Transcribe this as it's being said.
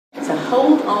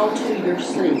hold on to your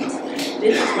seats.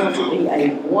 This is going to be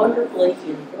a wonderfully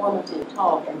informative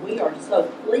talk, and we are so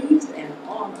pleased and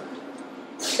honored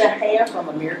to have from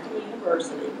American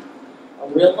University a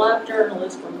real-life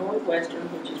journalist from Northwestern,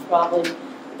 which is probably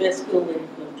the best school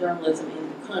of journalism in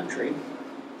the country,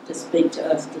 to speak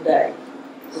to us today,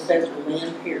 Professor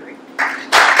Lynne Perri.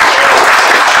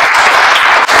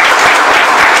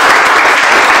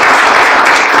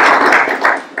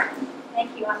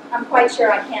 Thank you. I'm quite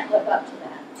sure I can't live up to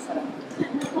that. So,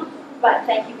 but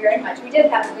thank you very much. We did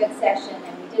have a good session,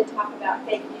 and we did talk about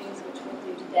fake news, which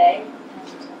we'll do today. And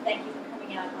thank you for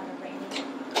coming out on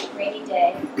a rainy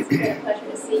day. It's been a pleasure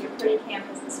to see your pretty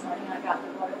campus this morning. I got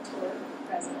the royal tour of the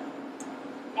president.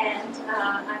 And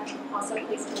I'm also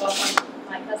pleased to welcome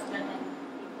my husband and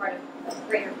be part of a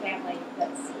greater family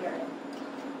that's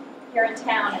here in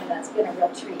town, and that's been a real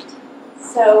treat.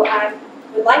 So I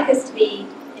would like this to be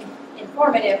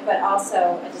informative, but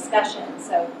also a discussion,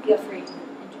 so feel free to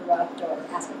interrupt or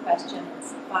ask a question.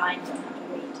 It's fine, you don't have to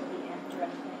wait till the end or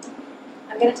anything.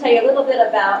 I'm going to tell you a little bit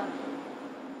about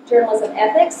journalism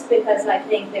ethics, because I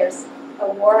think there's a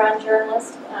war on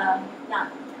journalists,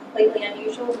 not completely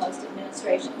unusual. Most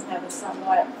administrations have a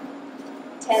somewhat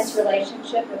tense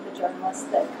relationship with the journalists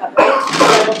that cover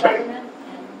federal government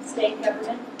and state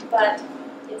government, but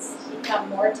it's become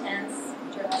more tense.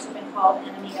 Journalists have been called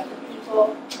enemy of the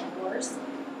people and worse.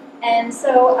 And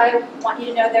so I want you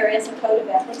to know there is a code of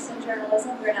ethics in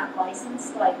journalism. We're not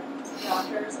licensed like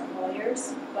doctors and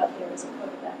lawyers, but there is a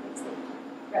code of ethics that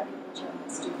reputable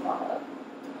journalists do follow.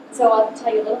 So I'll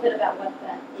tell you a little bit about what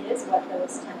that is, what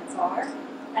those tenets are,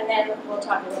 and then we'll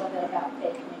talk a little bit about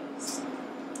fake news.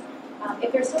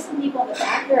 If there's still some people in the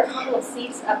back, there are a couple of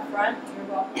seats up front. You're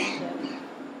welcome to come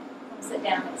sit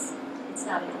down. It's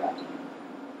not interrupting.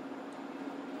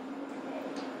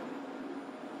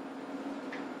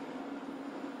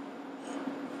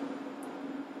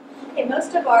 Okay,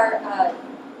 most of our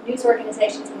news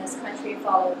organizations in this country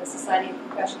follow the Society of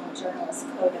Professional Journalists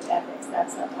Code of Ethics.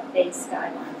 That's a base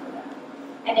guideline for them.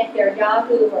 And if they're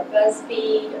Yahoo or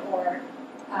BuzzFeed or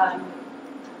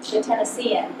the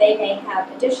Tennessean, they may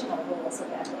have additional rules of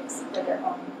ethics for their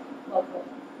own local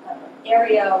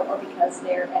area, or because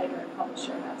their editor and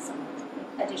publisher have some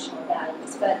additional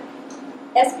values. But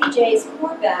SPJ's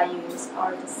core values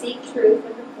are to seek truth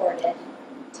and report it,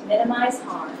 to minimize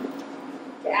harm,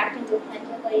 to act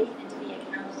independently, and to be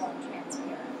accountable and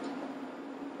transparent.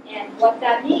 And what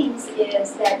that means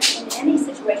is that in any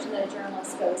situation that a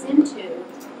journalist goes into,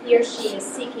 he or she is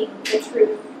seeking the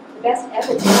truth, the best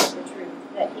evidence of the truth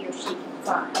that he or she can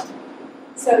find.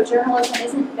 So journalism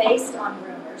isn't based on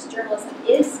rumors. Journalism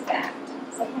is fact.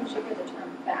 Sometimes you hear the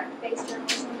term fact-based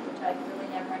journalism, which I've really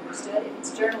never understood. If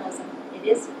it's journalism, it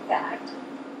is fact.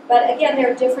 But again,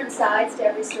 there are different sides to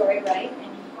every story, right?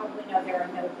 And you probably know there are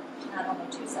not only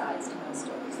two sides to most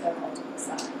stories, there are multiple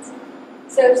sides.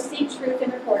 So seek truth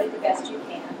and report it the best you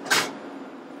can.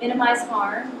 Minimize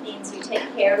harm means you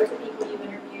take care of the people you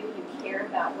interview, you care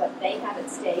about what they have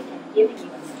at stake in giving you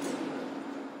an interview.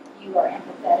 You are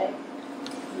empathetic,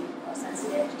 you are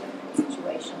sensitive to different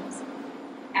situations.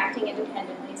 Acting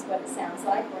independently is what it sounds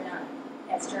like. We're not,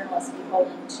 as journalists,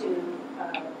 beholden to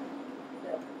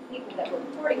the people that we're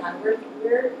reporting on.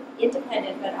 We're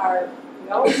independent, but we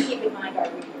always keep in mind our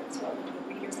readers. What do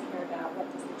the readers care about? What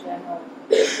does our general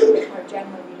readership,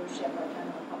 our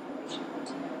general population want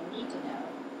to know, need to know?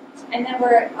 And then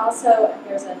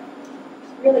there's a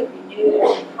really renewed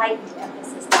and heightened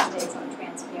emphasis these days on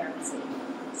transparency.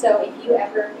 So if you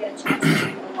ever get a chance to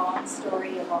read a long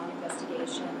story, a long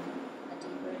investigation, a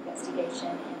deeper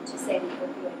investigation into, say, the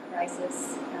opioid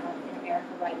crisis in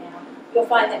America right now, you'll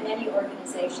find that many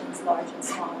organizations, large and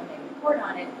small, when they report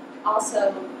on it,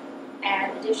 also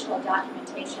add additional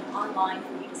documentation online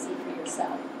for you to see for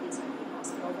yourself. These could be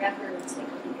hospital records, they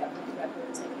could be government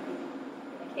records, they could be,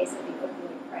 in the case of the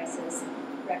opioid crisis,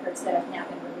 records that have now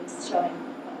been released showing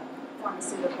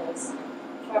pharmaceutical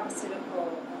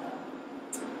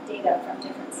data from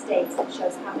different states that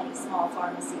shows how many small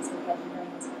pharmacies are getting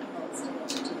millions of pills delivered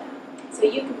to them. So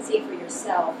you can see for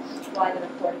yourself why the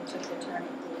reporting took the turn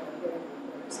it did, or where the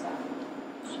reporters got it.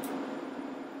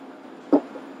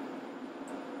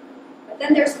 But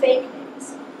then there's fake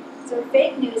news. So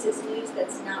fake news is news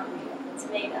that's not real, it's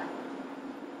made up.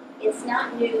 It's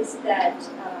not news that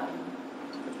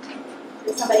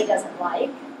somebody doesn't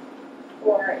like,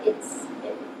 or because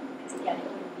again, it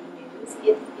wouldn't be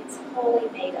news. It's wholly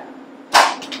made up.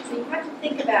 So you have to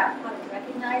think about how to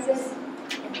recognize it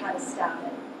and how to stop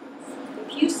it. The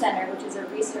Pew Center, which is a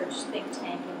research think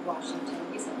tank in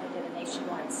Washington, recently did a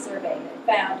nationwide survey that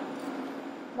found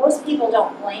Most people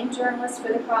don't blame journalists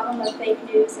for the problem of fake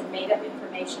news and made-up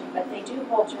information, but they do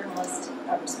hold journalists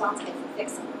responsible for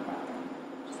fixing the problem,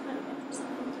 which is kind of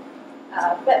interesting.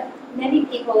 But many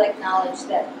people acknowledge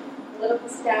that political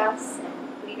staffs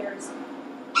and leaders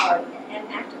and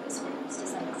activist groups, to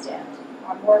some extent,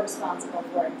 are more responsible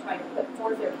for trying to put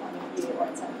forth their point of view, or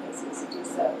in some cases do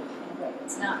so in a way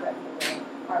that's not reputable,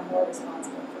 are more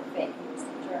responsible for fake news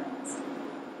than journalists.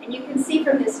 And you can see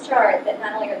from this chart that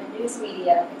not only are the news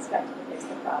media expected to fix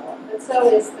the problem, but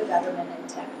so is the government and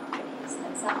tech companies.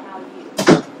 And somehow you,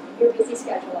 in your busy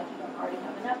schedule, like you don't already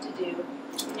have enough to do,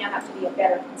 you now have to be a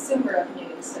better consumer of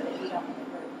news so that you don't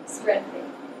inadvertently spread fake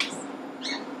news.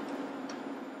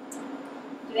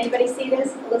 Did anybody see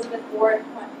this? Elizabeth Ward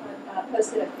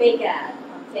posted a fake ad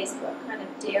on Facebook, kind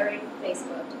of daring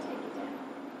Facebook to take it down.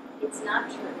 It's not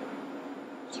true.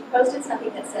 She posted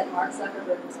something that said Mark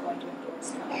Zuckerberg was going to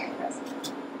endorse Trump for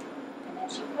president. And then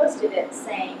she posted it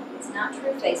saying, it's not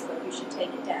true, Facebook, you should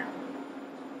take it down.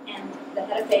 And the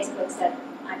head of Facebook said,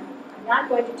 I'm not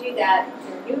going to do that.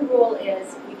 Their new rule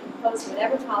is we can post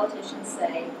whatever politicians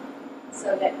say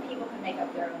so that people can make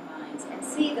up their own minds and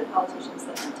see the politicians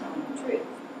that aren't telling the truth.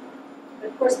 But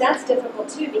of course that's difficult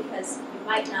too because you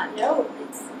might not know,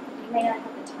 you may not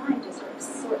have the time to sort of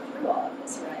sort through all of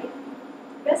this, right?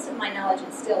 The best of my knowledge,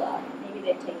 it's still up. Maybe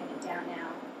they've taken it down now,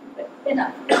 but it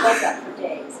was up for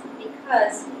days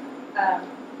because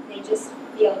they just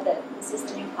feel that this is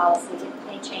the new policy. It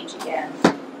may change again,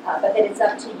 but that it's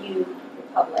up to you, the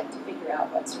public, to figure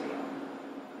out what's real.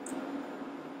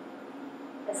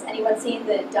 Has anyone seen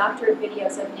the doctored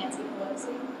videos of Nancy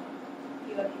Pelosi? A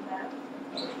few of you have.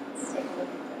 Let's take a look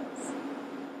at those.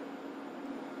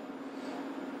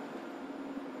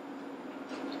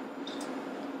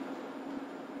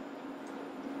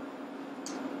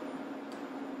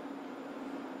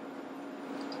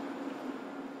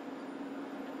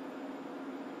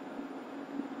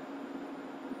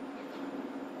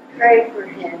 Pray for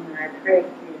him, and I pray for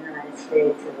the United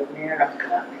States of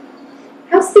America.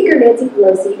 House Speaker Nancy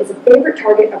Pelosi is a favorite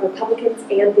target of Republicans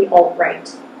and the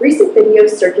alt-right. Recent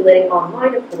videos circulating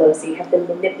online of Pelosi have been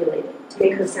manipulated to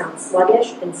make her sound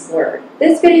sluggish and slurred.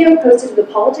 This video, posted to the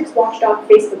Politics Watchdog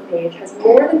Facebook page, has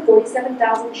more than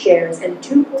 47,000 shares and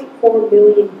 2.4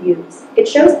 million views. It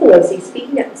shows Pelosi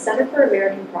speaking at the Center for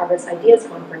American Progress Ideas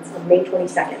Conference on May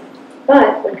 22nd.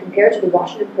 But when compared to the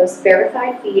Washington Post's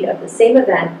verified feed of the same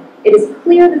event, it is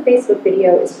clear the Facebook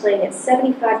video is playing at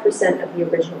 75% of the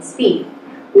original speed.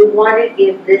 We want to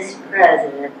give this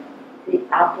president the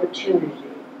opportunity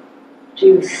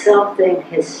to do something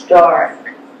historic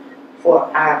for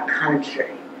our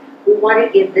country. We want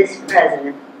to give this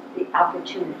president the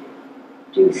opportunity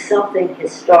to do something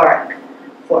historic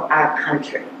for our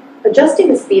country. Adjusting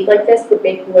the speed like this would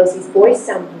make Pelosi's voice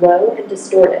sound low and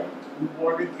distorted. We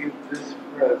want to give this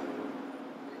president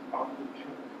the opportunity.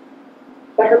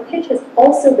 But her pitch has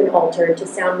also been altered to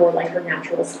sound more like her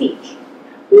natural speech.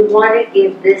 We want to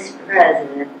give this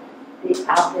president the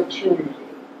opportunity.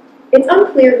 It's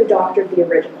unclear who doctored the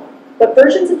original, but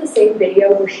versions of the same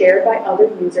video were shared by other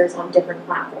users on different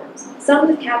platforms, some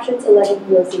with captions alleging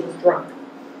Pelosi was drunk.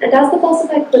 And as the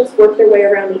falsified clips work their way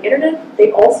around the internet,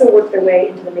 they also work their way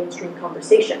into the mainstream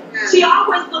conversation. She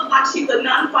always looks like she's a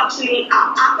non-functioning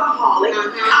alcoholic,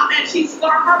 and she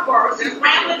slurred her words, she's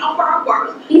rambling over her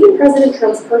words. Even President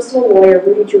Trump's personal lawyer,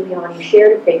 Rudy Giuliani,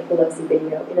 shared a fake Pelosi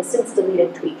video in a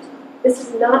since-deleted tweet. This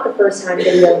is not the first time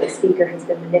video of the speaker has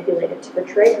been manipulated to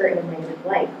portray her in a negative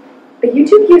light. A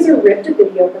YouTube user ripped a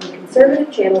video from the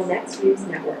conservative channel Next News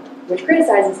Network, which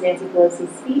criticizes Nancy Pelosi's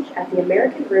speech at the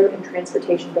American Road and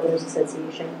Transportation Builders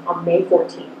Association on May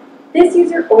 14th. This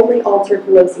user only altered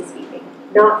Pelosi speaking,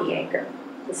 not the anchor.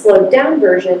 The slowed-down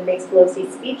version makes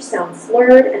Pelosi's speech sound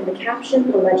slurred, and the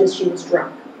caption alleges she was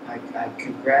drunk. I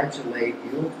congratulate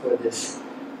you for this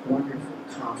wonderful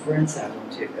conference. I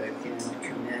want to again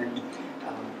commend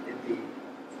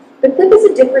The clip is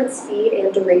a different speed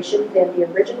and duration than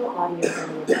the original audio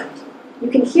from the event. You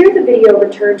can hear the video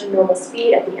return to normal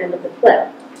speed at the end of the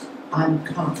clip. I'm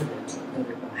confident that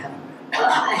it will happen.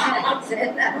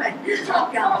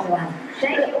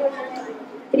 Thank you.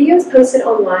 Videos posted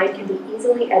online can be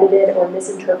easily edited or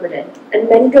misinterpreted, and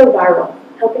many go viral,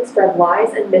 helping spread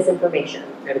lies and misinformation.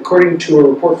 And according to a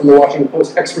report from the Washington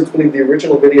Post, experts believe the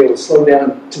original video was slowed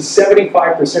down to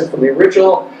 75% from the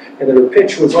original, and that her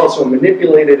pitch was also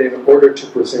manipulated in order to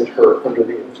present her under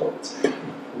the influence.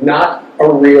 Not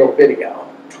a real video.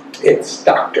 It's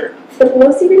doctored. The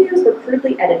Pelosi videos were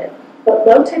crudely edited, but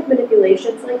low-tech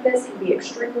manipulations like this can be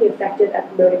extremely effective at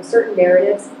promoting certain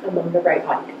narratives among the right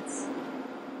audience.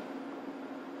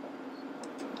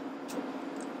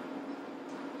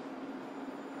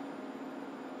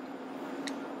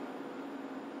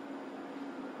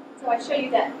 So I show you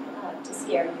that to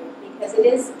scare you, because it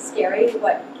is scary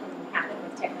what can happen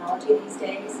with technology these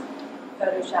days.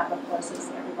 Photoshop, of course,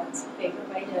 is everyone's favorite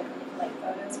way to manipulate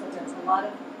photos, but there's a lot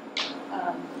of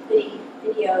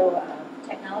video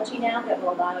technology now that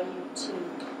will allow you to.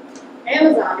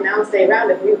 Amazon announced a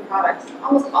round of new products,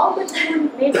 almost all of which have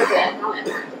one major thing in common: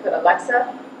 to put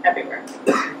Alexa everywhere.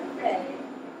 Okay.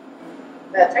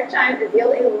 The tech giant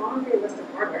revealed a laundry list of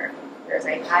hardware. There's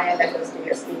a high-end Echo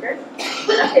Studio speaker, an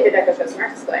updated Echo Show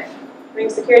smart display, ring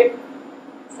security.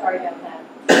 Sorry about that.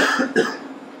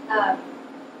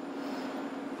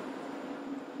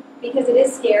 Because it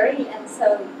is scary, and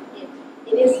so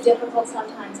it is difficult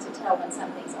sometimes to tell when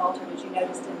something's altered. As you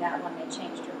noticed in that one, they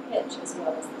changed her pitch as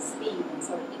well as the speed, and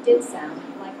so it did sound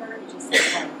like her. It just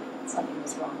sounded like something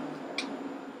was wrong with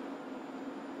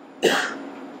her.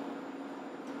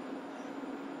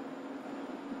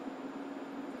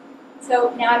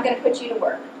 So now I'm going to put you to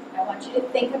work. I want you to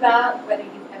think about whether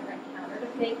you've ever encountered a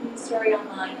fake news story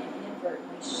online and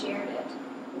inadvertently shared it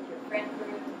with your friend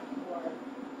group, or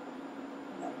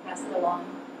pass it along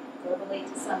verbally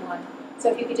to someone. So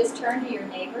if you could just turn to your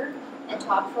neighbor and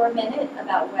talk for a minute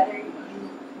about whether you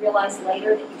realized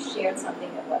later that you shared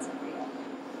something that wasn't real.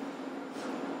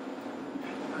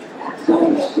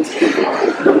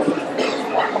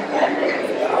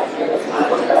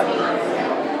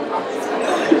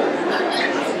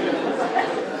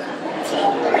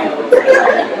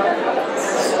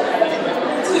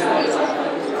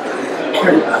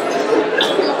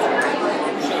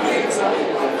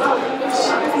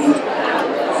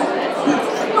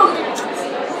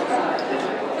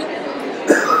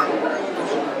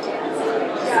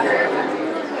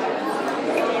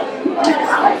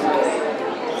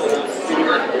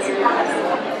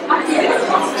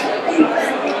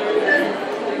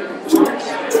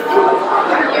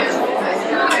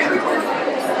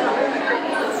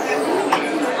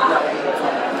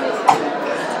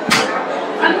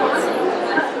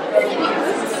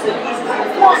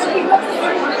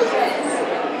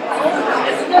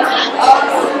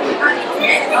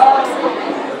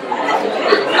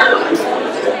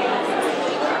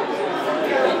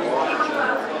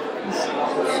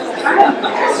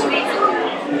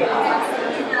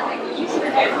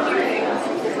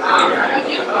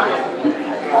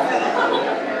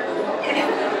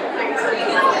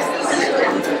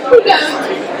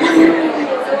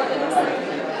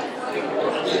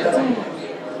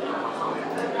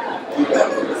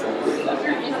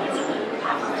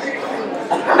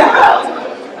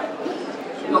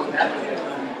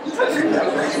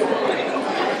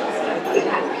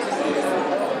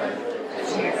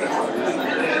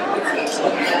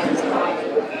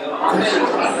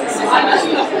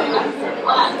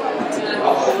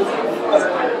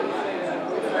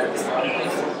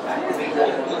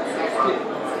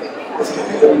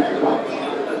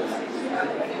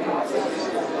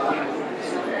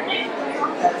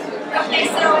 Okay,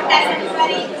 so has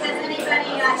anybody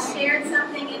shared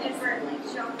something inadvertently?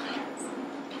 Show of hands.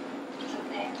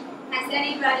 Okay. Has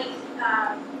anybody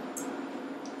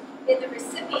been the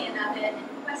recipient of it and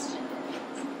questioned it,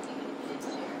 even if you didn't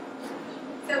share?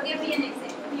 So give me an example.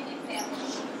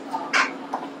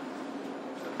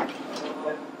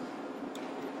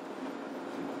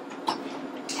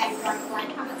 And Glenn,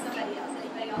 how about somebody else?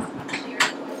 Anybody else want to share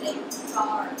what they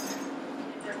saw or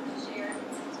inadvertently shared?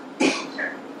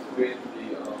 Sure. With the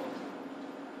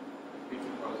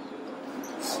picture process of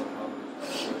Congress,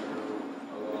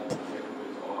 a lot of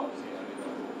takeaways, all obviously, I did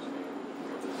not as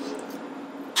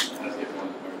they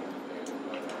want to learn things, but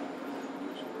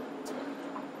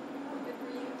Good for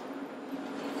you.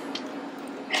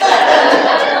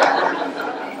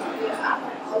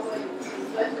 Always,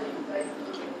 especially in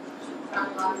Facebook,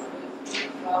 trying to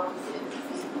always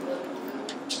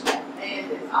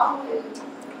and it's always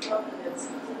something that's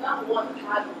not one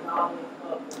type of always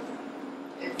public.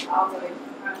 It's always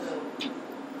kind of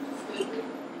stupid in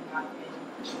my opinion.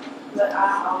 But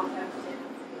I always have a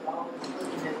tendency of always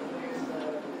looking at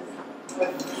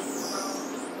where this is from.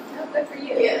 Oh, good for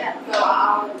you. Yeah. So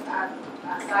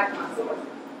I cite my sources.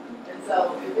 And so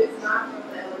if it's not from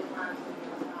the LA Times,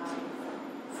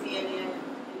 CNN,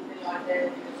 anything like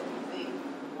that, MSNBC,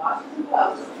 Washington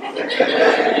Post,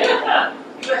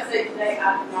 USA Today,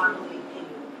 I do not believe any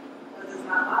of it. Because it's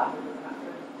not liable, it's not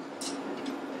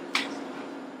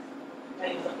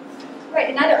true. Right,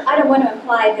 and I don't want to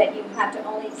imply that you have to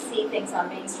only see things on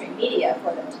mainstream media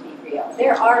for them to be real.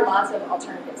 There are lots of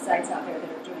alternative sites out there that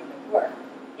are doing good work.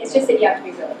 It's just that you have to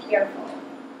be really careful.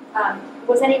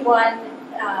 Was anyone,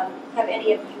 have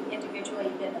any of you individually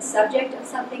been the subject of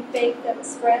something fake that was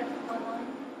spread online?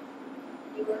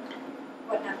 You were?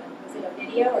 What happened? Was it of any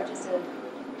video or just a?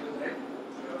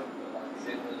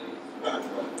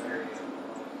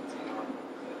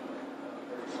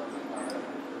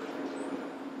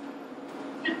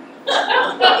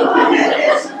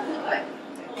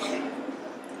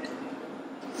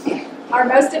 Are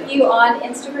most of you on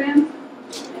Instagram?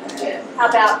 How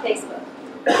about Facebook?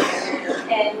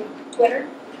 And Twitter?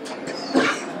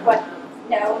 What?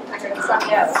 No? I heard some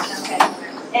no. Okay.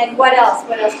 And what else?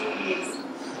 What else do you use?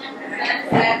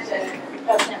 Snapchat.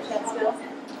 Oh, Snapchat still?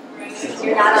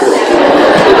 You're not on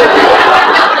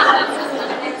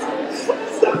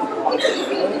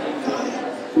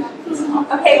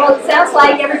Snapchat? Okay, well, it sounds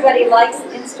like everybody likes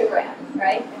Instagram,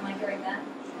 right? Am I hearing that?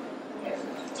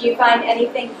 Do you find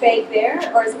anything fake there,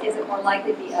 or is it more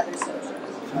likely to be other socials?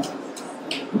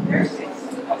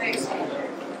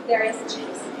 There is.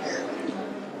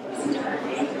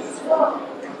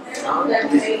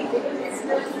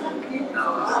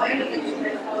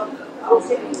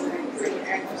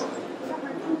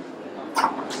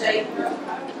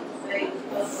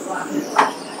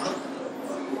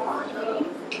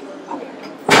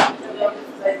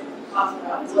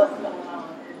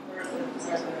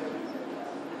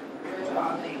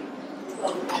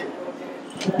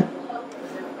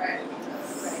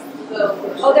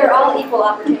 Oh, they're all equal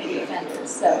opportunity offenders,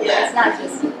 so it's not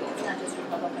just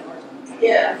Republican or.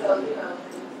 Yeah, so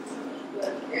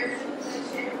but everything they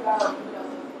share about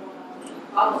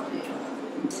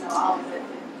politics, all of that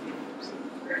is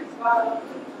pretty spot on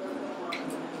with what's going on.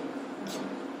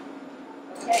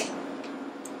 Okay.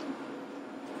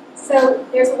 So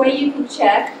there's a way you can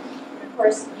check. Of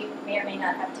course, you may or may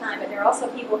not have time, but there are also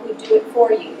people who do it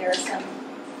for you. There are some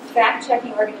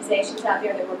fact-checking organizations out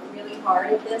there that work really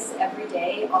hard at this every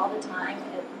day, all the time,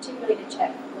 particularly to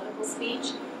check political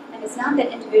speech. And it's not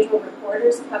that individual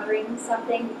reporters covering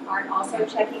something aren't also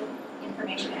checking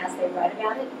information as they write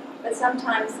about it, but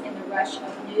sometimes in the rush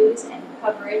of news and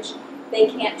coverage, they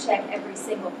can't check every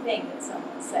single thing that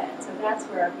someone said. So that's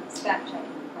where these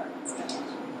fact-checking departments come in.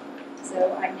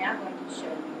 So I'm now going to show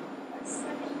you a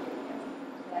second video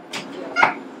that I think you'll.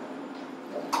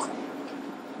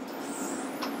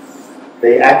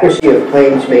 The accuracy of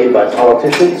claims made by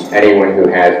politicians. Anyone who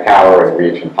has power and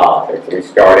reach in politics. We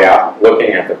start out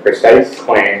looking at the precise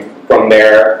claim. From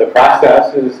there, the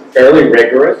process is fairly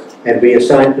rigorous. And we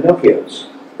assign Pinocchios,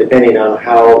 depending on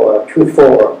how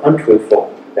truthful or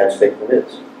untruthful that statement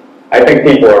is. I think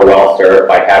people are well served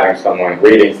by having someone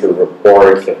reading through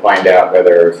reports to find out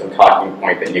whether some talking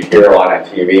point that you hear a lot on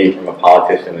TV from a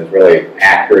politician is really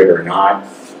accurate or not.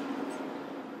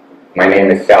 My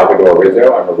name is Salvador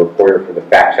Rizzo. I'm a reporter for the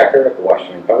Fact Checker at the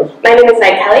Washington Post. My name is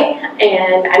Meg Kelly,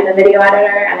 and I'm the video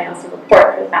editor, and I also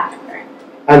report for the Fact Checker.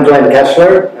 I'm Glenn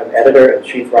Kessler. I'm editor and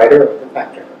chief writer of the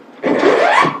Fact Checker.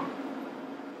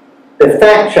 The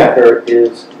Fact Checker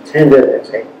is intended as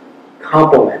a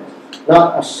complement,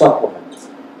 not a supplement,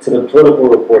 to the political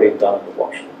reporting done at the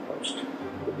Washington Post.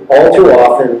 All too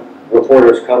often,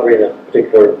 reporters covering a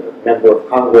particular member of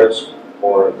Congress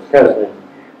or the president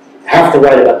have to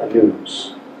write about the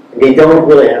news. And they don't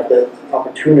really have the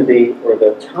opportunity or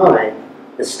the time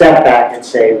to step back and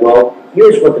say, well,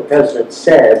 here's what the president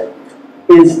said.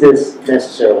 Is this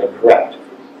necessarily correct?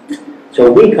 So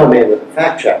we come in with a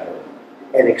fact checker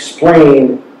and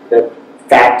explain the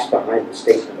facts behind the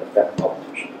statement of that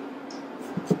politician.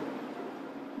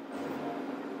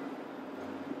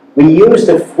 We use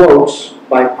the quotes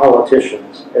by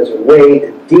politicians as a way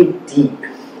to dig deep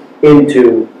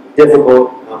into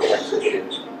difficult, complex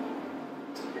issues.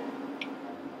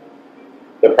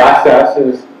 The process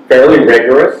is fairly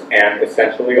rigorous and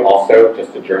essentially also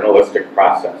just a journalistic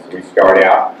process. We start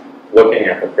out looking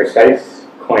at the precise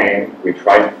claim. We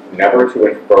try never to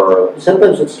infer.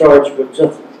 Sometimes it starts with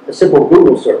just a simple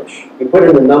Google search. You put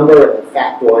in the number and the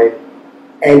factoid,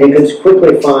 and you can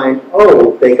quickly find,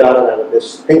 oh, they got it out of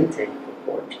this think tank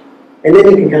report. And then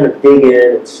you can kind of dig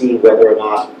in and see whether or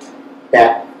not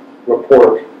that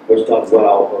report was done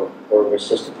well or was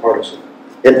just a partisan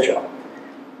hit job.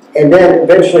 And then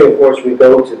eventually, of course, we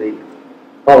go to the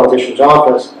politician's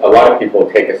office. A lot of people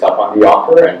take us up on the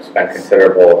offer and spend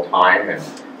considerable time and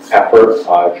effort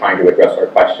trying to address our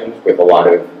questions with a lot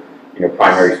of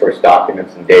primary source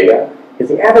documents and data. Because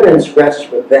the evidence rests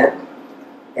with them.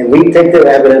 And we take their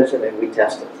evidence and then we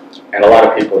test it. And a lot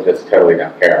of people just totally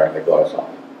don't care and they blow us off.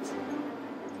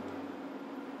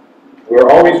 We're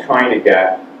always trying to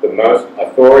get the most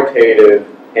authoritative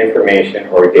information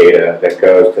or data that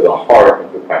goes to the heart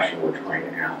of the question we're trying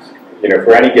to ask.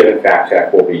 For any given fact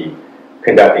check, we'll be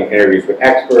conducting interviews with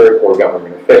experts or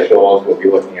government officials. We'll be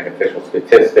looking at official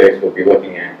statistics. We'll be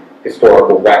looking at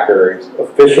historical records,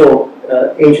 official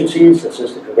agencies such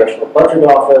as the Congressional Budget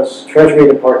Office, Treasury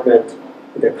Department,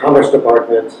 the Commerce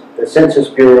Department, the Census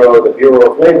Bureau, the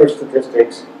Bureau of Labor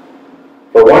Statistics.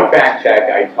 For one fact check,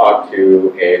 I talked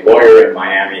to a lawyer in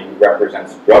Miami who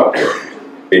represents drug courts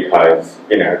because,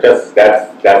 you know, just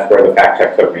that's where the fact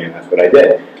check took me, and that's what I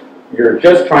did. You're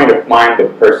just trying to find the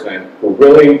person who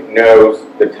really knows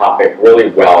the topic really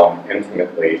well and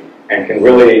intimately and can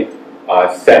really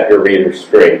set your readers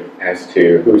straight as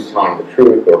to who's telling the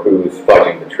truth or who's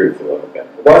fudging the truth a little bit.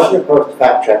 The Washington Post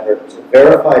fact checker is a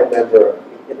verified member of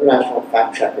the International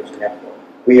Fact Checkers Network.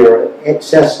 We are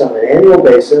assessed on an annual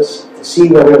basis to see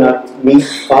whether or not it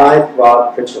meets 5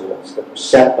 broad principles that were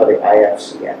set by the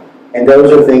IFCN. And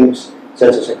those are things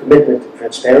such as a commitment to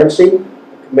transparency,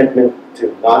 a commitment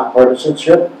to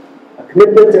nonpartisanship, a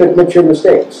commitment to admit your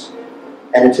mistakes.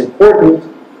 And it's important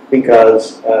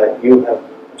because you have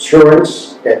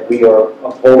assurance that we are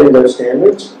upholding those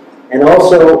standards, and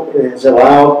also it has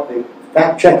allowed the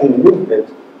fact-checking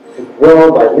movement to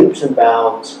grow by leaps and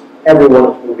bounds.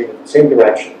 Everyone is moving in the same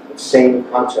direction, the same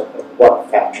concept of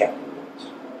what fact-checking means.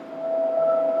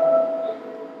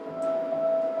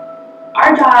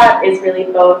 Our job is really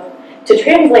both to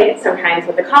translate sometimes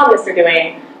what the columnists are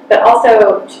doing, but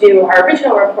also to do our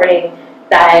original reporting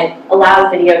that allows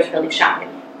video to really shine.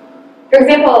 For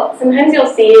example, sometimes you'll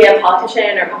see a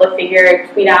politician or public figure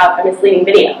tweet out a misleading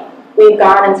video. We've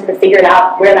gone and sort of figured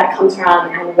out where that comes from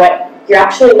and what you're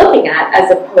actually looking at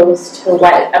as opposed to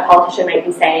what a politician might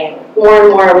be saying. More and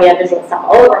more we have visual stuff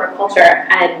all over our culture,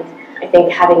 and I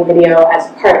think having video as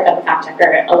part of the fact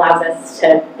checker allows us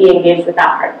to be engaged with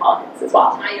that part of politics as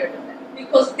well. Tired of it.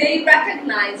 Because they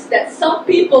recognize that some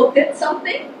people did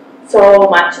something. So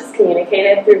much is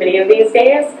communicated through video these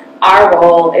days. Our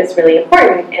role is really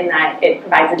important in that it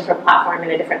provides a different platform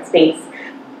and a different space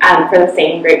for the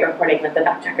same great reporting that the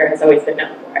fact checker has always been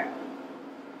known for.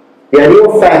 The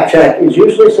ideal fact check is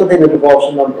usually something that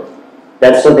involves a number.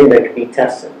 That's something that can be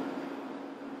tested,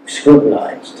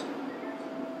 scrutinized.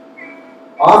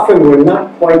 Often we're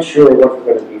not quite sure what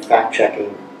we're going to be fact checking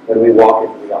when we walk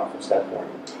into the office that morning.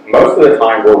 Most of the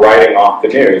time we're writing off the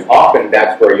news. Often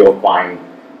that's where you'll find,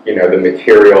 you know, the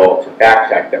material to fact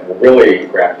check that will really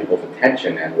grab people's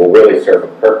attention and will really serve a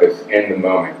purpose in the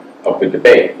moment of the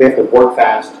debate. We have to work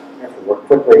fast, we have to work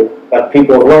quickly, but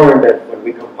people have learned that when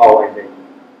we come calling, they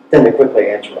tend to quickly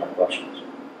answer our questions.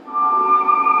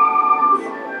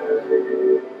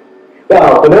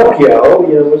 Well, Pinocchio,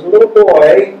 you know, was a little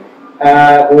boy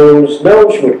whose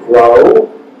nose would grow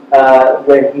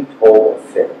when he told a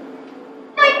fib.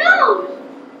 My nose!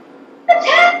 What's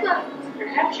happened?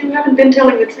 Perhaps you haven't been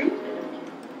telling the truth.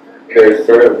 There's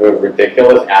sort of a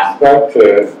ridiculous aspect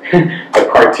to a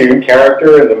cartoon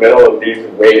character in the middle of these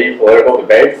weighty political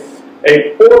debates.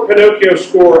 A 4 Pinocchio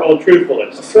score on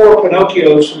truthfulness. 4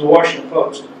 Pinocchios from the Washington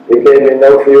Post. We gave him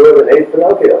no fewer than 8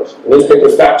 Pinocchios. The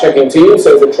newspaper's fact-checking team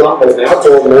says that Trump has now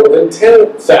told more than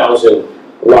 10,000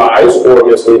 lies or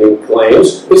misleading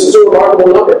claims. This is a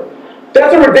remarkable number.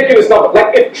 That's a ridiculous number.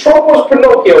 Like, if Trump was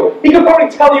Pinocchio, he could probably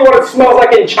tell you what it smells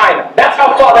like in China. That's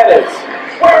how far that is.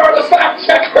 Where are the fact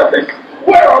checkers?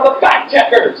 Where are the fact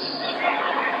checkers?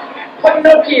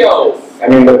 Pinocchio. I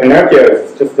mean, the Pinocchio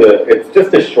is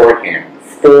just a shorthand.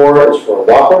 4 is for a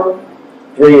whopper.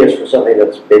 3 is for something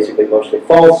that's basically mostly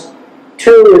false.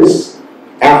 2 is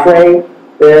halfway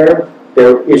there.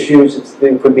 There are issues.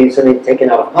 It could be something taken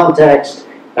out of context,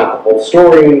 not the whole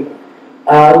story.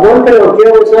 1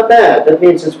 Pinocchio is not bad. That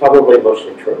means it's probably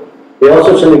mostly true. We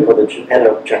also have something called the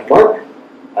Geppetto checkmark.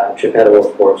 Geppetto,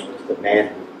 of course, was the man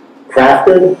who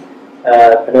crafted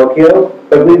Pinocchio,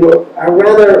 but we are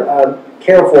rather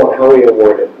careful on how we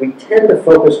award it. We tend to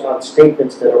focus on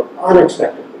statements that are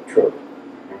unexpectedly true.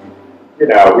 You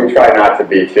know, we try not to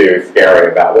be too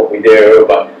scary about what we do,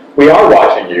 but we are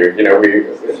watching you. You know,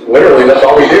 literally that's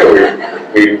all we do.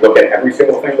 We look at every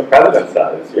single thing the president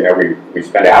says. You know, we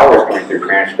spend hours going through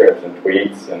transcripts and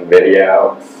tweets and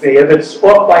video. If it's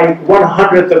off by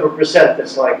 1/100%,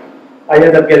 it's like I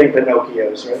end up getting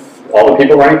Pinocchios, right? All the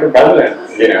people running for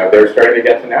president, you know, they're starting to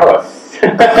get to know us.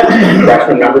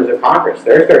 Freshman members of Congress,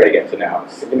 they're starting to get to know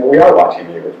us. You know, we are watching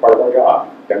you. It's part of our job.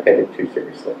 Don't take it too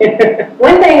seriously.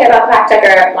 One thing about the fact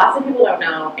checker lots of people don't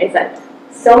know is that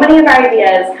so many of our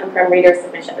ideas come from reader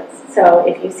submissions. So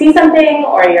if you see something,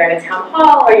 or you're at a town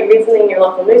hall, or you read something in your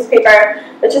local newspaper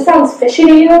that just sounds fishy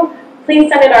to you, please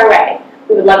send it our way.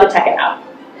 We would love to check it out.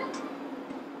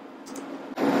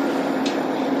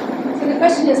 So the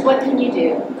question is, what can you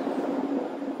do?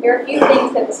 There are a few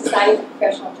things that the Society of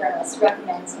Professional Journalists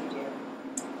recommends you do.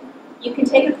 You can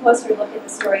take a closer look at the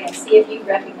story and see if you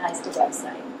recognize the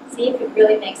website. See if it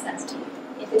really makes sense to you.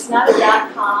 If it's not a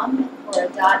 .com or a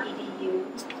 .edu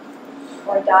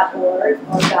or .org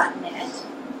or .net,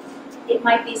 it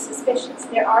might be suspicious.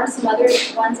 There are some other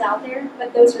ones out there,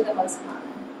 but those are the most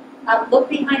common. Look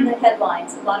behind the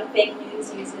headlines. A lot of fake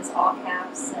news uses all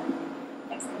caps and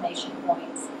exclamation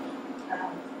points.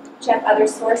 Check other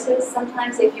sources.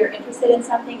 Sometimes if you're interested in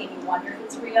something and you wonder if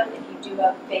it's real, if you do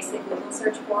a basic Google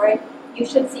search for it, you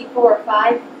should see 4 or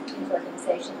 5 news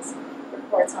organizations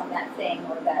reports on that thing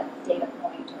or that data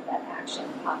point or that action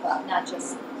pop up, not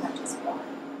just one.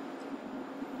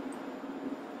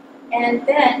 And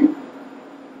then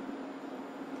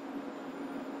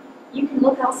you can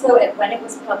look also at when it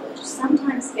was published.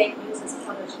 Sometimes fake news is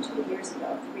published 2 years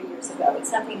ago, 3 years ago. It's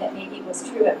something that maybe was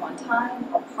true at one time,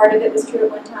 or part of it was true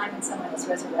at one time, and someone has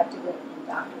resurrected it and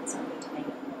doctored something to make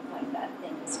it look like that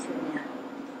thing is true now.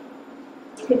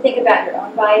 You can think about your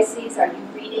own biases. Are you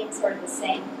reading sort of the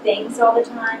same things all the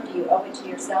time? Do you owe it to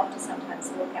yourself to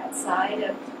sometimes look outside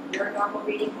of your normal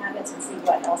reading habits and see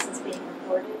what else is being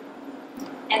reported?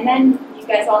 And then, you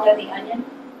guys all know The Onion.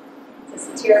 It's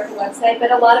a satirical website,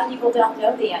 but a lot of people don't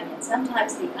know The Onion.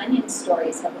 Sometimes The Onion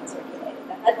stories have been circulated.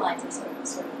 The headlines are sort of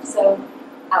so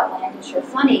outlandish or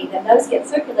funny, then those get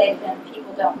circulated and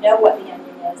people don't know what The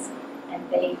Onion is, and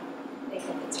they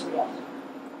think it's real.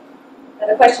 Now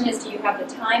the question is, do you have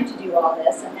the time to do all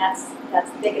this? And that's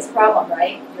the biggest problem,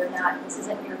 right? This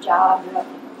isn't your job. You have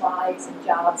lives and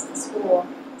jobs and school.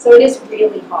 So it is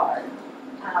really hard.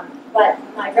 But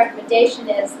my recommendation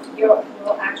is you'll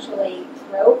actually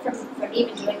grow from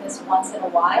even doing this once in a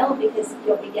while, because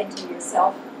you'll begin to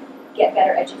yourself get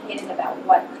better educated about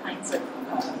what kinds of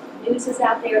news is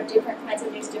out there, different kinds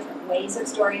of news, different ways of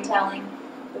storytelling.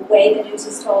 The way the news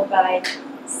is told by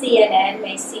CNN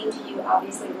may seem to you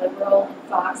obviously liberal and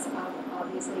Fox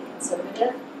obviously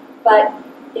conservative, but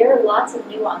there are lots of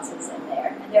nuances in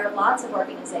there, and there are lots of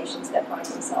organizations that pride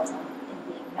themselves on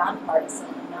in being nonpartisan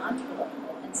and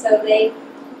non-political, and so they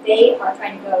are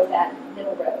trying to go that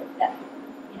middle road,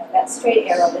 that straight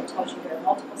arrow that tells you there are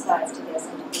multiple sides to this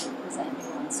and to present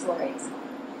nuanced stories.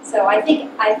 So I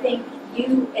think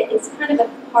it's kind of a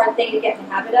hard thing to get in the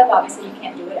habit of. Obviously, you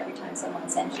can't do it every time someone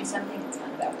sends you something. It's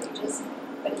kind of outrageous,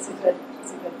 but it's a good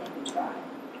thing to try.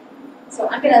 So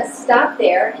I'm going to stop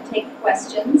there and take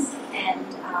questions. And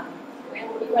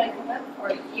Randall, do you want to come up, or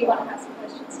do you want to have some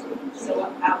questions too? So I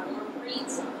want to read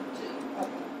something too. Okay.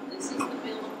 This is the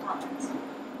Bill of Rights.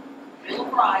 The Bill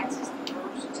of Rights is the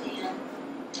first 10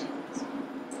 amendments.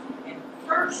 And the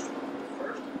first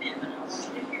amendment, I want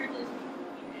you to hear this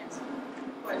before you answer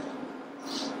the question.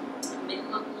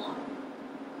 Amendment 1.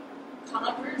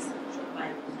 Congress shall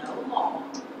make no law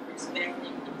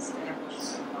respecting an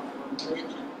establishment of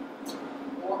religion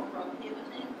or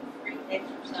prohibiting the free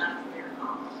exercise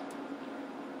thereof,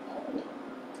 or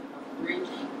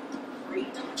abridging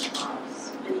freedom of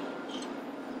speech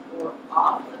or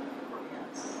of the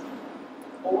press,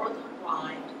 or the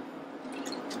right of the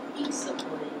people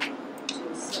peaceably to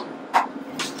assemble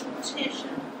and to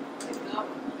petition the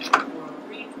government for a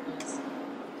redress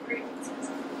of grievances.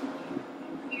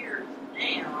 You hear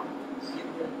now, in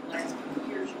the last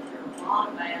few years, you hear a lot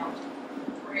about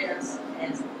the press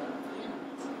as the enemy.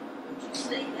 But you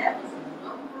see, that was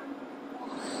number 1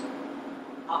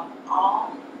 of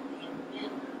all the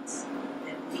amendments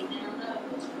that we now know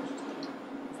was first 10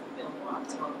 is the Bill of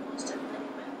Rights. So I want us to think about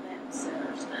that and set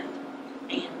our state.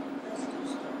 And let's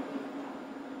just start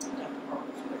with Dr.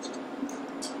 Parker's question.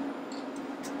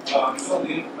 Some of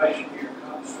the information here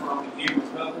comes from the New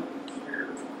Republic, Spirit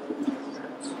of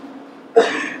Transparency.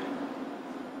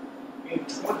 In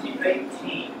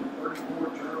 2018, 34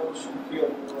 journalists were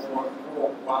killed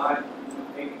worldwide,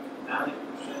 making a 90%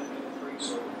 increase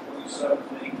over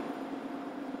 2017.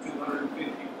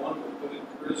 251 were put in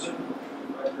prison,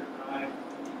 a record high.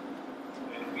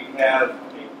 And we have a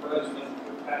president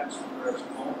who attacks the press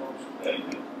almost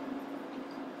daily.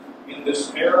 In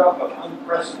this era of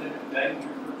unprecedented danger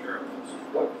for journalists,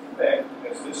 what effect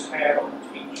has this had on the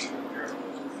teaching of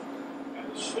journalism and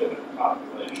the student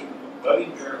population of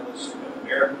budding journalists at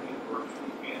American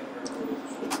University and journalism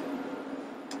school?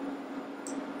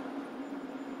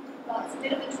 Well, it's a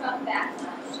bit of a Trump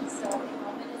backlash, so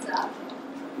enrollment is up.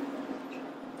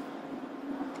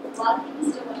 A lot of people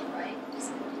still want to write,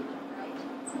 just want to write.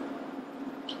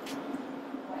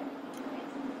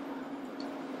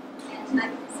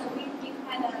 And so we've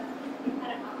had an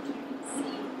opportunity to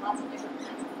see lots of different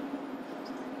kinds of people.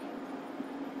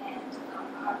 And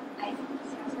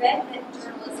I've read that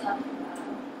journalism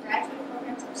graduate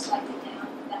programs are slightly down.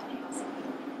 That may also be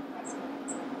the price of it.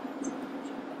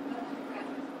 But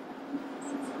undergraduate programs,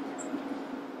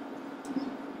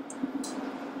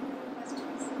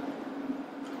 questions?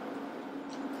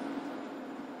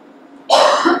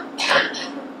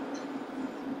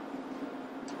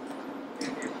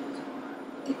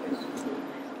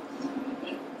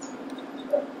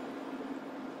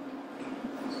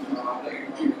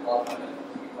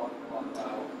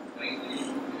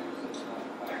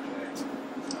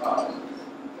 But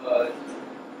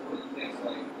one of the things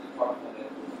like we talked about it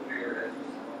earlier is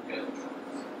longevity.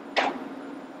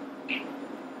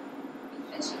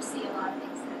 But you see a lot of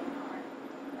things that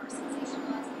are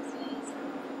sensationalized these days.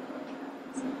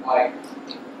 Like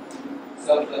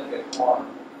stuff that could harm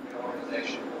an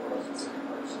organization or a specific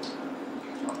person.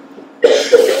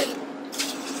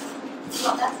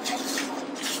 Well, that's excellent.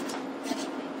 You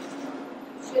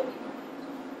should be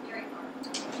very hard to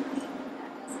make sure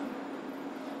that doesn't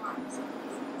harm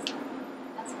somebody's.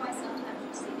 That's why sometimes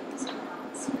you see these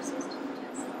sources to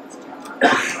protect someone's job or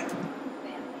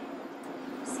family.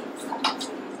 You see sometimes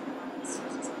these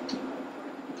sources of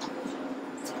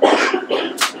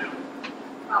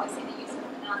probably see the use of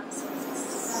anonymous sources to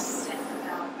some extent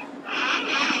about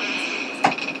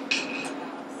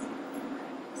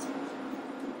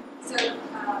so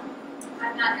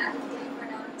I'm not advocating for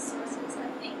anonymous sources. I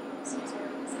think most news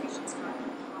organizations try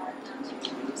hard not to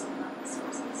use anonymous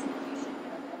sources, and you should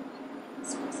know that the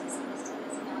sources listed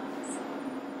as anonymous,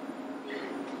 the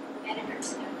editors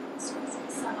know the source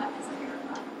is somewhat as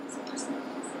verified as a person that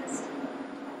exists.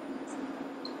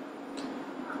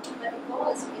 But the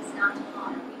goal is not to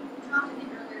harm. We talked in the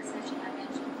earlier session, I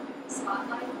mentioned the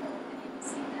spotlight, and you can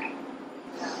see that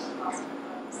the Boston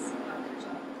Globe's coverage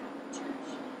of the Catholic Church.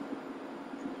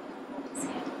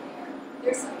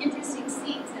 There's some interesting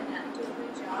scenes in that do a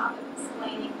good job of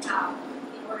explaining how,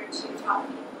 in order to talk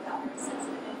to people about very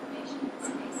sensitive information, in this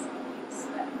case, use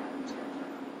spread of the church,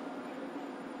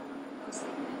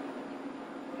 mostly men,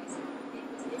 boys.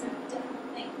 It's a difficult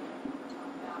thing to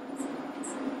talk about.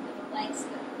 It's the lengths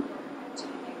that the Lord had to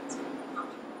make us feel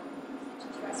comfortable and to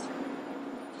trust her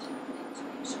information and to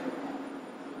make sure that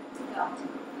it's felt that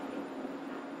they know what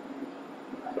happened,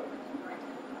 but when they were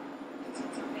identified. It's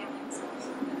a family and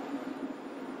social.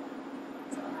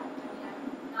 So I'm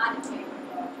not in favor of journalism. I'm not in favor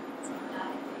of any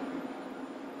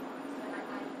but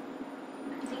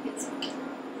I think it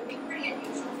would be pretty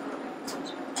unusual for a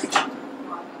representation to talk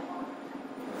about all of that.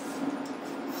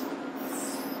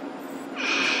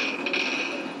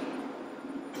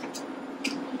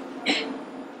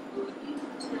 Will you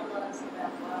tell us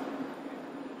about why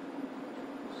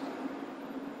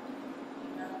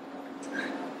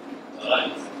well, I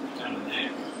was kind of a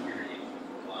national security issue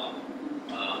for a while.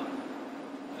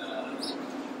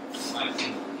 My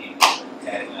team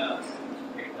had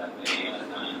picked up a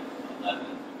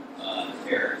 9/11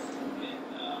 terrorist, and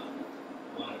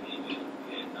one of the individuals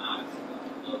we had not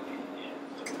located yet.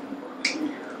 So we're working on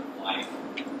your life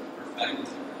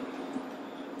perspectives.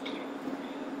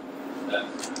 But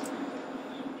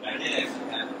I did actually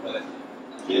have a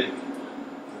question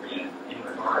for you in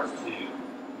regards to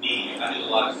me. I do a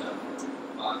lot of stuff for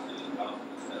Fox News, and also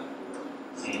stuff for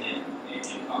CNN, and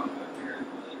talk about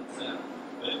terrorism stuff.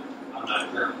 But I'm not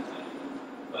a journalist anymore.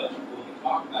 But when we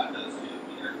talk about those two,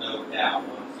 there's no doubt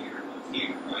one's here and one's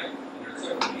here, right? And there's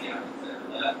so many outlets that are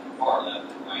left, far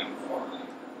left, and right, and far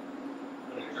right.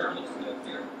 When a journalist goes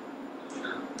there, what's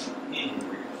your opinion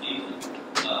or your feeling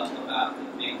about the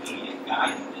big media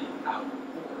guiding them how to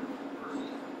report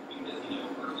versus, because,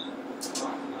 versus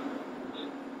Fox not really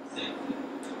saying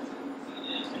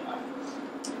CNN and vice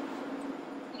versa?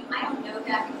 I don't know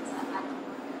that because I don't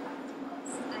work at Fox.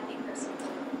 I think there's some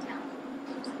really talented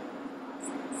person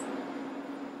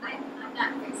I'm not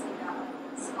crazy about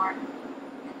smart people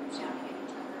and they're shouting at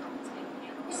each other on these big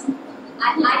panels. I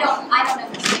don't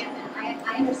understand that.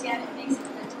 I understand it makes it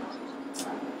good television and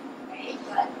stuff, right?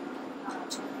 But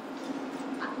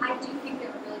I do think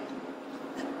they're really.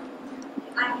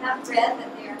 I have read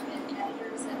that there have been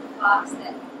editors at Fox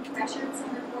that pressured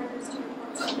some reporters to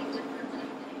report something differently.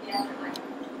 And again, I'm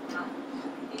not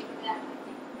big for that. I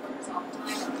think reporters all the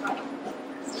time are trying to get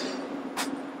editors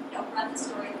to run the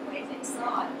story the way they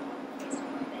saw it, based on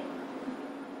what they.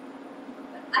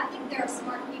 But I think there are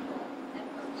smart people at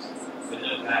both places. But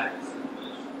no patterns.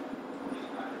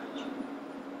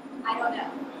 I don't know.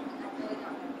 I really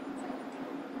don't know because I don't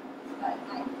know. But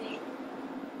I think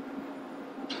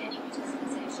many news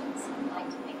organizations like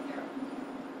to think there are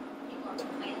people are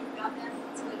complaining about them.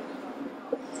 It's good people are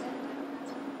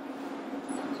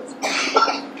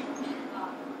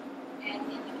and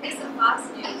in the case of Fox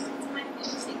News, it's kind of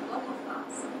interesting. Local Fox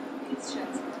News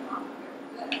shows are not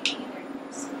very good. I mean,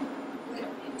 there's good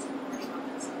news reporting on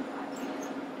those ideas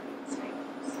and straight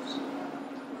news.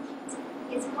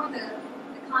 It's more the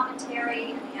commentary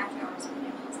and the after-hours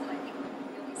opinions that I think we can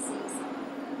really see some of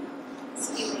the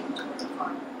skewing toward the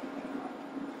far right.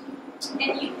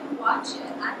 And you can watch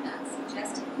it. I'm not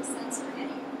suggesting you censor any of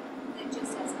it. It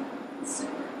just as a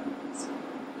consumer,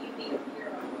 you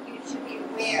should be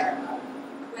aware of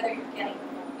whether you're getting the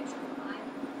whole picture from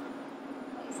either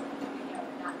place. Or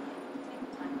not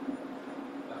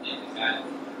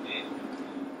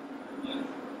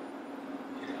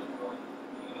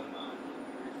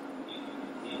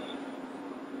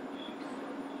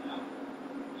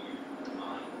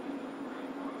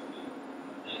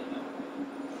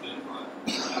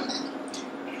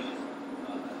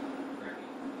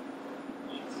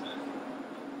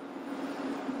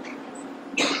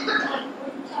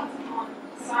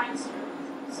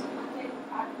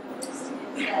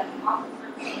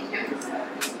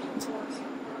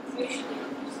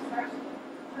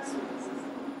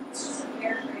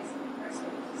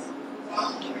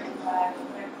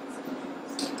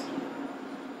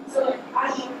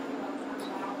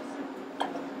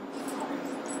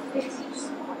they teach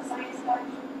smart science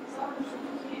factors, some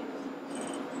kids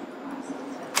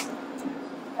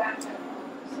fact check all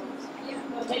the results.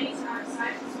 But many times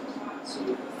scientists are taught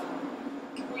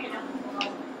to point out the flaws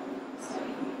in the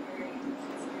study, be very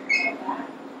transparent about that.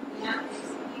 And that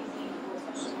makes it easy,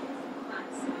 especially in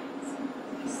climate science, to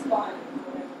be spun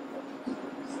for whatever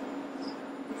purpose.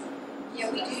 Yeah,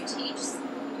 we do teach,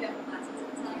 we do have classes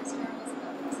in science journalism,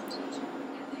 but we also teach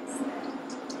ethics that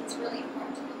it's really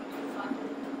important to keep your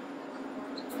funded and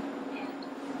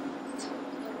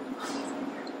deliver findings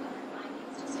compared to other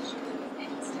findings, just as you would with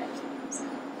any study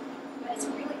yourself. But it's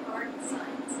really hard in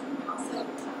science, and also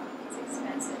it's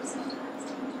expensive sometimes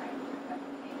to try to get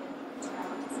replicated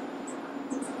travel to some of these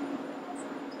conferences and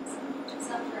scientists. And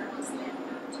some journalists then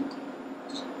have to take the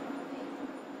question whether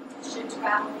they should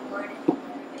travel for it and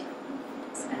whether they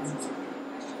expenses and the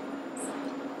question whether the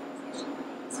scientific organization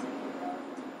pays for the road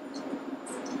to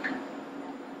attend and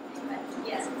that kind of thing. But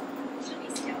yes, we should be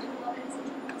skeptical of it as a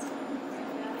journalist.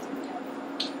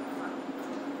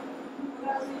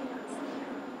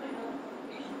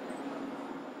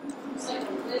 It's like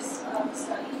a list of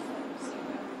studies that you see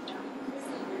every time.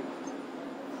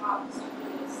 The top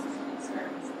students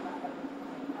experiments about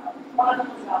one of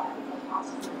them was about ethical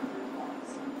possible group laws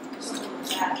or something like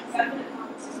that. Because I've been at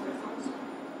conferences where it's almost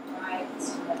right,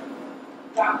 so that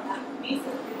drop that means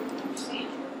that you understand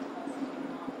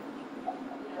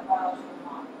your biological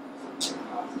model or something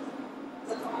process.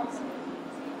 So it's almost like a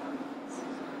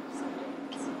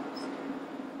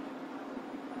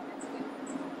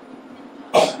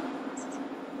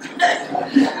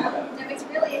No, it's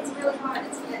really hard.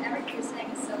 Everything you're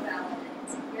saying is so valid, and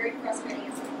it's very frustrating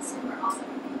as a consumer also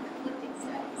reading conflicting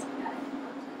studies without any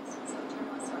context. And so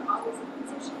journalists are always in a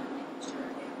position of making sure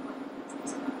they're putting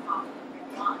things in a confident red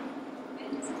line, and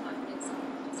it doesn't contradict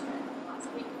something we just read last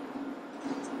week.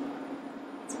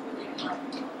 It's really hard.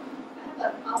 I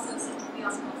have we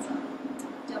also have some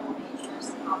double majors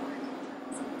offered in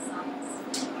journalism and science,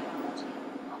 biology,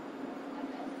 and health.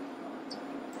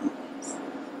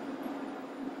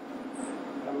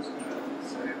 I was going to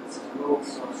say it's a little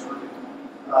self-serving,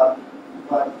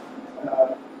 but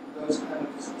those kind of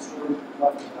stories you're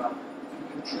talking about, if you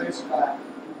can trace back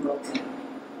who wrote them,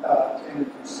 and if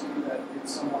you see that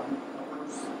it's someone who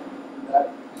covers that,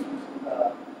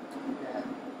 and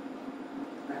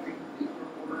I think the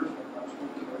reporters are much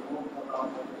more careful about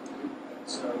what they do, and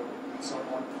so if it's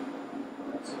someone who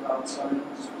writes about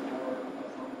science or a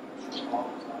publication all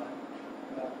the time,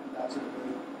 that's a good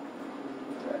clue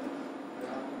that they're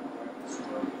not going to write the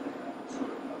story, they have to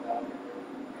sort of evaluate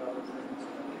the other things.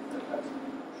 I think that that's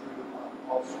true on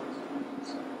all sorts of things.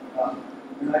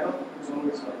 And I don't think there's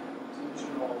always like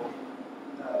intentional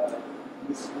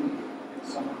misleading if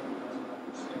someone who doesn't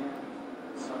understand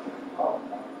the subject of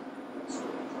that sort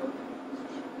of interpreting the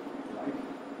position that you're writing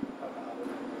about it,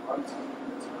 and you write something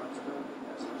that's not spoken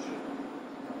as it should be.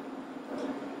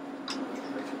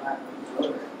 Trace back who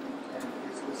wrote it, and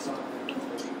is this something that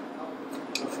they should cover?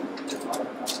 Something that they write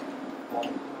about all the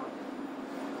time.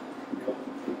 And be able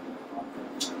to keep it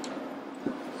confident.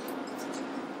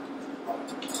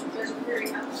 There's a very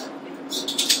much